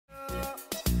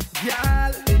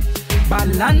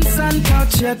Balance and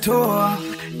touch your toe.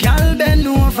 Girl, bend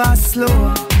over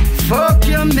slow. Fuck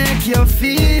you, make you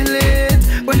feel it.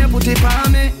 When you put it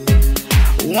on me,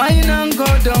 wine and go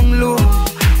down low.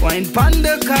 Wine pan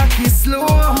the cocky slow.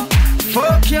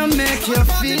 Fuck you, make you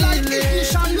feel it.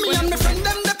 Me and my friend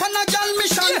them the pan a gal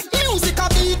mission. Music a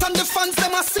beat and the fans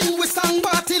them a sing with song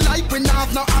party like we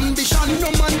have no ambition.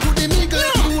 No man could the mingle.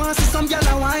 You want see some gal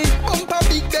a wine? Bump a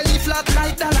big belly flat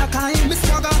like Dalakine. Me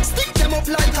swagger stick them up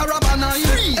like a rubber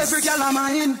nine. Every gal a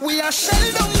mine. We are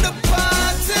shell down the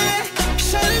party.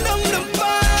 Shell down the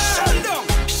party.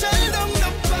 Shell down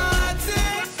the party.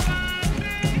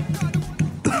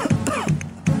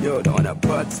 Yo, don't want a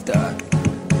butt stuck.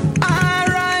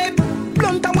 Alright,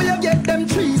 blunt and where you get them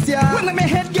trees, yeah. When my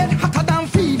head get hotter than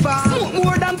fever. Smoke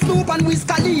more than Snoop and Wiz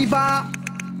Khalifa.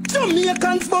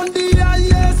 Jamaicans bun the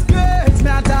highest grades. Me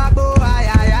a talk about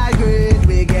high grade.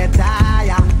 We get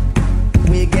higher,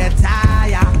 we get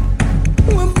higher.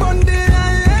 We bun the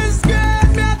highest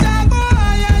grade. Me a talk about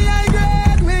high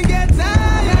grade. We get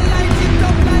higher, light it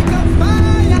up like a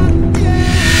fire, yeah.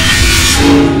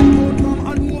 Come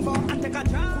on over and take a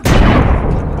drive.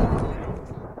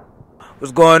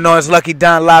 What's going on? It's Lucky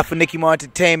Don live for Nicky Moore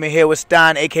Entertainment here with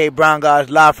STEIN, aka Brown God,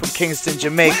 live from Kingston,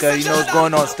 Jamaica. You know what's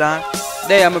going on, STEIN?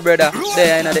 There, my brother.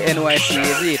 There in the NYC,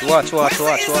 is it? Watch. That's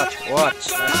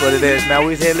what it is, man.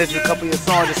 We was here listening to a couple of your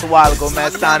songs just a while ago,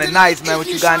 man. Sounding nice, man. What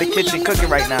you got in the kitchen cooking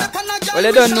right now? Well,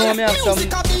 they don't know me have some, me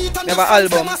have an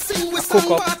album, a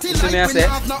cook up. You see me I say?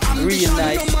 Real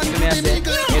nice. You see me I say?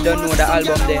 They don't know the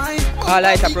album there. All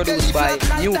I produced by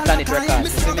New Planet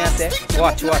Records. You see me I say?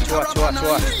 Watch.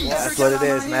 That's what it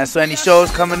is, man. So any shows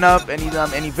coming up? Any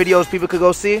videos people could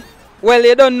go see? Well,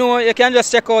 you don't know. You can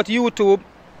just check out YouTube.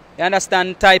 You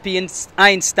understand? Type in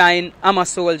Einstein, I'm a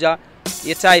soldier.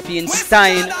 You type in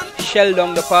STEIN, shell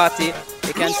down the party.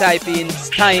 You can type in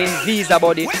STEIN, visa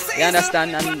body. You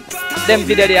understand? And them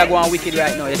video they are going wicked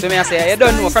right now. You see me I say? You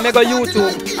don't know. From you go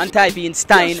YouTube and type in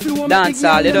STEIN,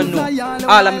 dancehall. You don't know.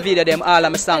 All of my video them, all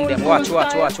of my song them. Watch.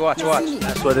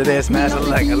 That's what it is, man. So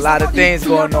like a lot of things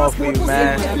going on for you,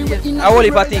 man. A whole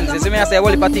heap of things. You see me I say? A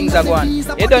whole heap of things are going.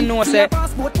 You don't know, say,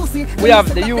 we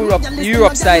have the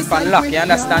Europe side for lock. You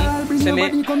understand? See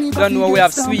me? Don't know we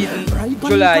have Sweden,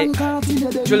 July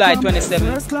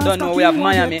 27th. Don't know we have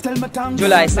Miami,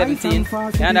 July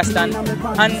 17th. You understand?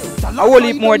 And a whole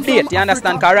heap more date. You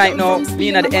understand? Because right now,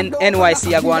 being at the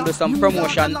NYC, I go and do some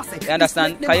promotion. You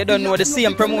understand? Because you don't know the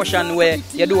same promotion where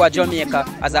you do at Jamaica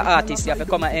as an artist. You have to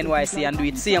come at NYC and do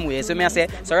it same way. So me I say,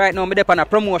 so right now, I'm on a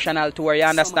promotional tour. You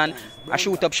understand? I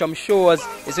shoot up some shows.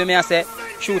 You see me I say,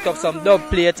 shoot up some dub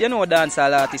plates. You know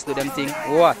dancehall artists do them thing.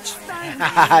 Watch.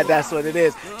 That's what it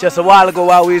is. Just a while ago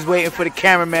while we was waiting for the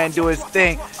cameraman to do his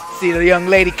thing, see the young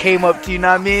lady came up to you, know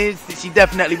what I mean? She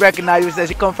definitely recognized you. Said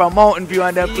she come from Mountain View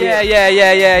and them places.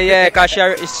 Yeah. Cause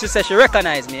she said she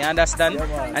recognized me, understand?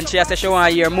 Yeah, and she said she want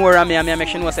to hear more of me, and I make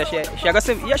sure she got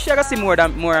to see more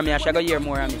of me, and she got to hear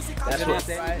more of me.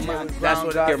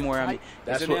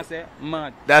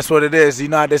 That's what it is. You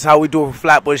know, that's how we do it for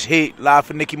Flatbush Heat. Live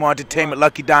for Nicky Moore Entertainment.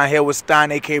 Lucky Don here with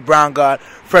STEIN, aka Brown God.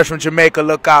 Fresh from Jamaica.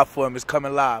 Look out for him. It's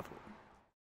coming live.